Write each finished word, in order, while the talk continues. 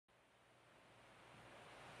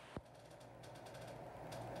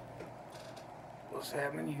What's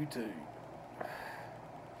happening, YouTube?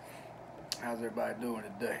 How's everybody doing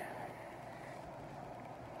today?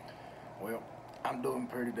 Well, I'm doing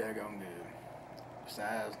pretty daggone good.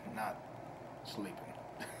 Besides not sleeping.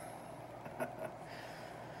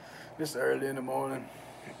 It's early in the morning.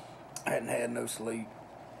 I hadn't had no sleep.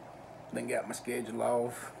 Then got my schedule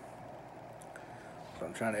off. So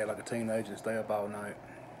I'm trying to act like a teenager and stay up all night.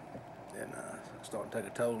 And starting to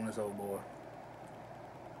take a toll on this old boy.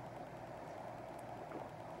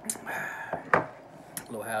 A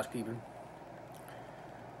little housekeeping.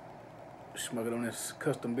 Smoking on this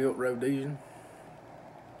custom built Rhodesian.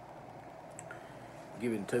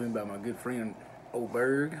 Given to me by my good friend old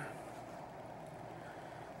Berg.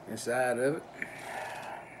 Inside of it,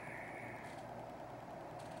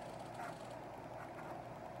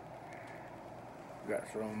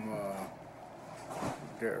 got some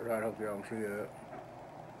right, hope y'all can see that.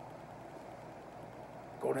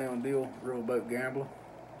 Go down deal, Riverboat Gambler.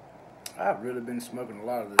 I've really been smoking a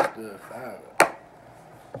lot of this stuff.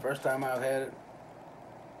 First time I've had it,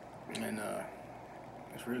 and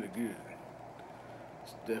it's really good.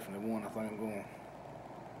 It's definitely one I think I'm going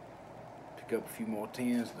to pick up a few more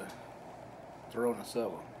tins to throw in the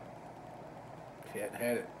cellar. If you hadn't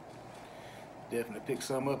had it, definitely pick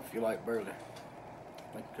some up if you like Berg.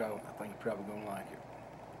 I think you're probably going to like it.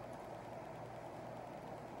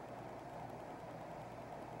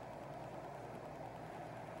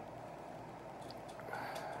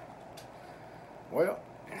 Well,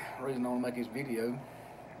 the reason I want to make this video,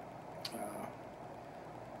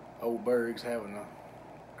 old Berg's having a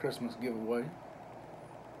Christmas giveaway,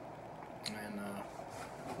 and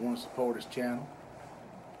I want to support his channel,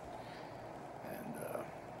 and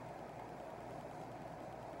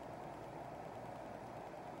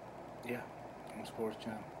yeah, I want to support his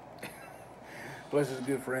channel. Plus, he's a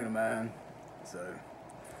good friend of mine, so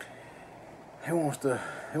he wants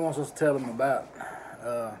us to tell him about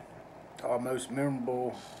our most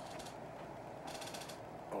memorable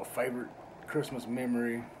or favorite Christmas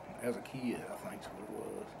memory as a kid, I think is what it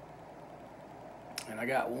was. And I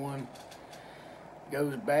got one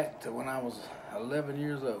goes back to when I was 11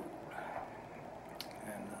 years old.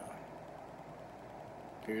 And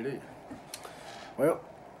here it is. Well,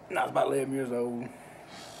 I was about 11 years old. And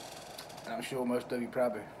I'm sure most of you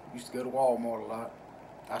probably used to go to Walmart a lot.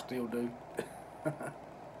 I still do.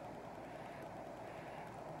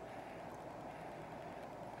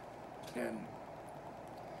 And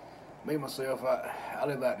me myself, I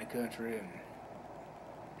live out in the country, and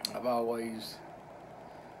I've always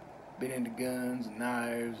been into guns and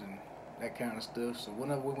knives and that kind of stuff. So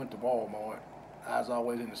whenever we went to Walmart, I was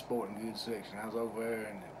always in the sporting goods section. I was over there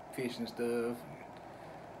and fishing stuff, and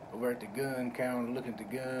over at the gun counter looking at the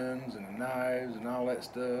guns and the knives and all that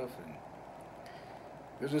stuff. And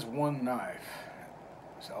there's this one knife.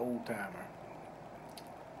 It's an old timer,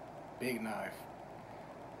 big knife.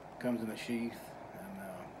 Comes in a sheath, and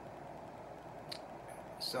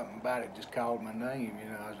something about it just called my name. You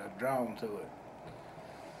know, I was drawn to it,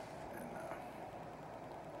 and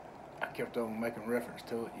I kept on making reference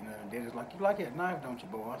to it. You know, and Daddy's like, "You like that knife, don't you,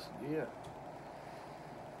 boy?" I said, "Yeah."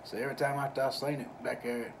 So every time after I seen it back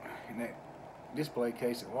there in that display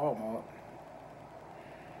case at Walmart,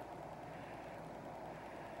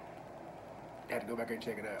 I had to go back there and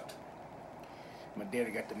check it out. My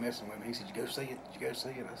daddy got to messing with me. He said, "You go see it? Did you go see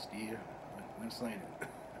it?" I said, "Yeah, I went and seen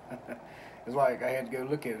it." It's like I had to go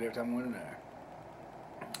look at it every time I went in there.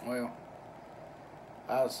 Well,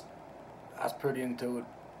 I was pretty into it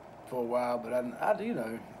for a while, but I you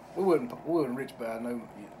know, we wasn't rich by no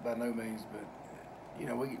means, but you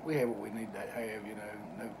know, we had what we need to have. You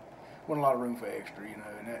know, wasn't a lot of room for extra. You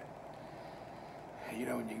know, and that, you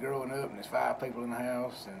know, when you're growing up and there's 5 people in the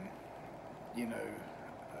house, and you know,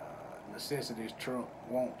 necessities trump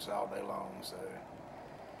wants all day long, so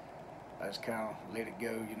I just kind of let it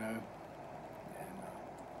go, you know. And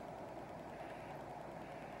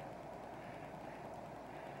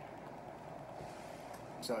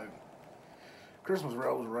so Christmas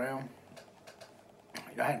rolls around.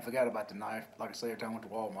 You know, I hadn't forgot about the knife. Like I said, every time I went to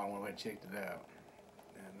Walmart, I went away and checked it out.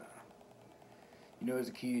 And you know, as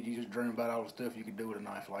a kid, you just dream about all the stuff you could do with a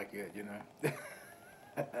knife like that, you know.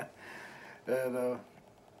 And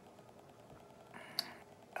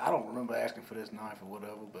I don't remember asking for this knife or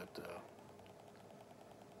whatever, but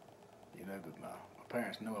you know, but my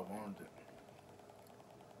parents knew I wanted it.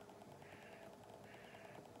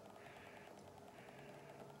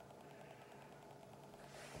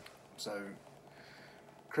 So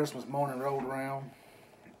Christmas morning rolled around.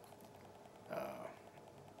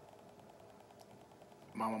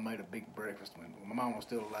 Mama made a big breakfast when my mama was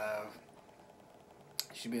still alive.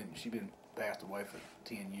 She been passed away for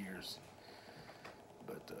 10 years.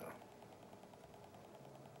 But,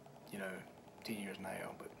 you know, 10 years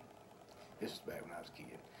now, but this was back when I was a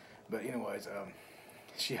kid. But anyways,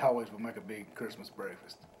 she always would make a big Christmas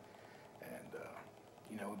breakfast. And,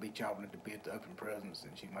 you know, we'd be chomping at the bit to open presents,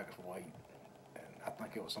 and she'd make us wait. And I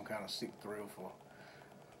think it was some kind of sick thrill for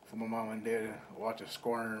my mom and dad to watch us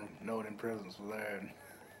squirm, knowing them presents were there,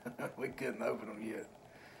 and we couldn't open them yet.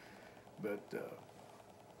 But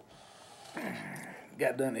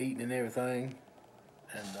got done eating and everything,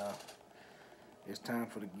 and it's time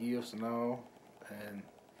for the gifts and all. And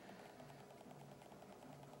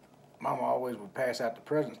Mama always would pass out the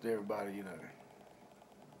presents to everybody, you know.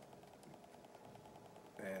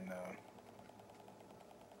 And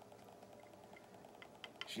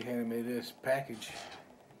she handed me this package,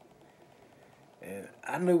 and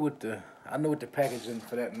I knew what the packaging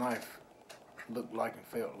for that knife looked like and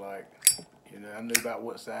felt like. You know, I knew about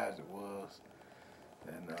what size it was,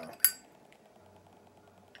 and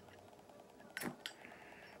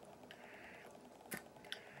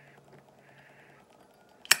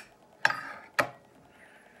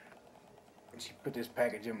she put this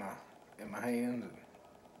package in my hands, and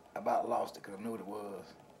I about lost it because I knew what it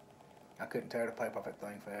was. I couldn't tear the paper off that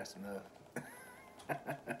thing fast enough.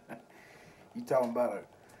 You talking about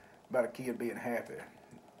a kid being happy?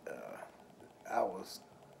 I was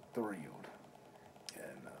thrilled,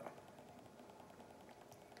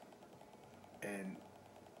 and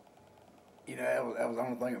you know, that was the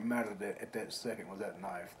only thing that mattered at that second was that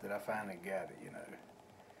knife, that I finally got it, you know,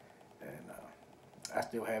 and I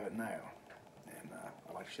still have it now, and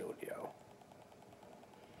I like to show it to y'all.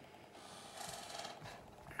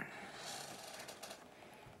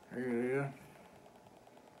 Here it is.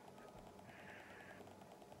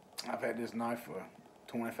 I've had this knife for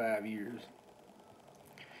 25 years,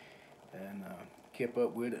 and kept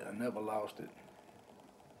up with it. I never lost it.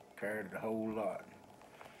 Carried it a whole lot.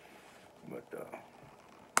 But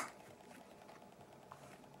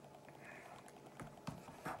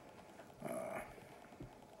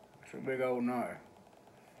it's a big old knife.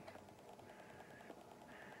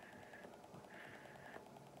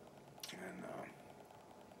 And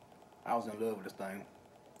I was in love with this thing.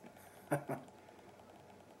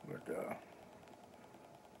 But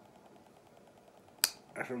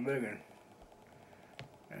that's a big one.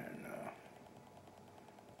 And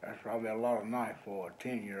that's probably a lot of knife for a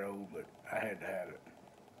 10-year-old, but I had to have it.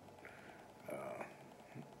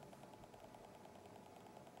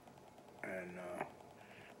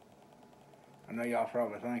 I know y'all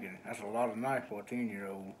probably thinking, that's a lot of knife for a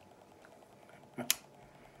 10-year-old.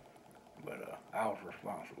 But I was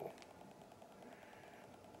responsible.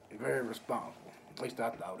 Very responsible. At least I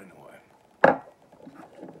thought anyway.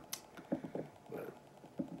 But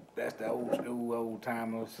that's the old school, old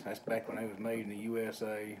timers. That's back when they was made in the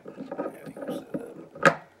USA.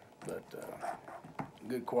 But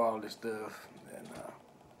good quality stuff.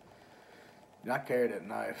 And I carried that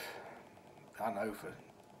knife, I know,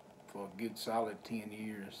 for a good solid 10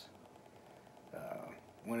 years.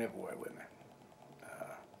 Went everywhere with me.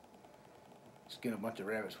 Skinned a bunch of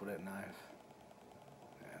rabbits with that knife.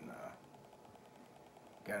 And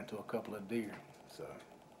got into a couple of deer. So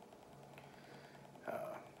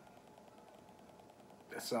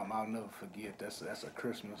that's something I'll never forget. That's a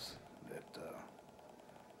Christmas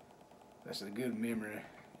that's a good memory,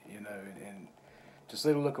 you know, and to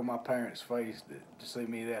see the look on my parents' face, to see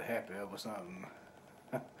me that happy over something,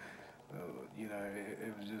 you know,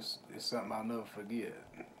 it's something I'll never forget.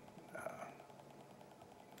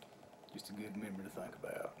 Just a good memory to think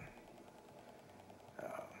about.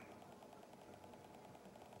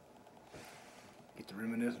 Get to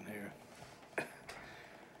reminiscing here.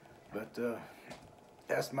 But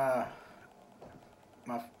that's my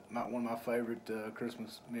one of my favorite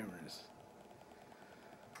Christmas memories.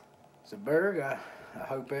 So Berg, I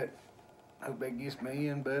hope that gets me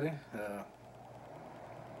in, buddy. I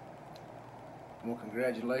want to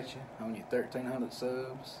congratulate you on your 1,300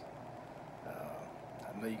 subs.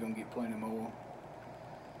 I know you're gonna get plenty more.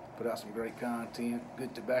 Put out some great content,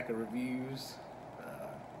 good tobacco reviews,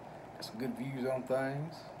 got some good views on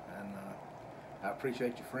things, and I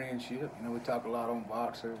appreciate your friendship. You know, we talk a lot on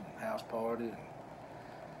Boxer and House Party and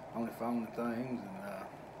on the phone and things, and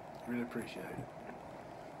really appreciate it.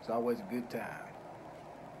 It's always a good time.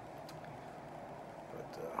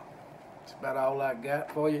 But that's about all I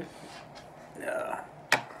got for you.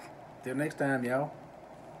 Till next time, y'all.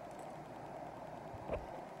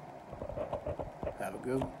 Have a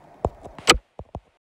good one.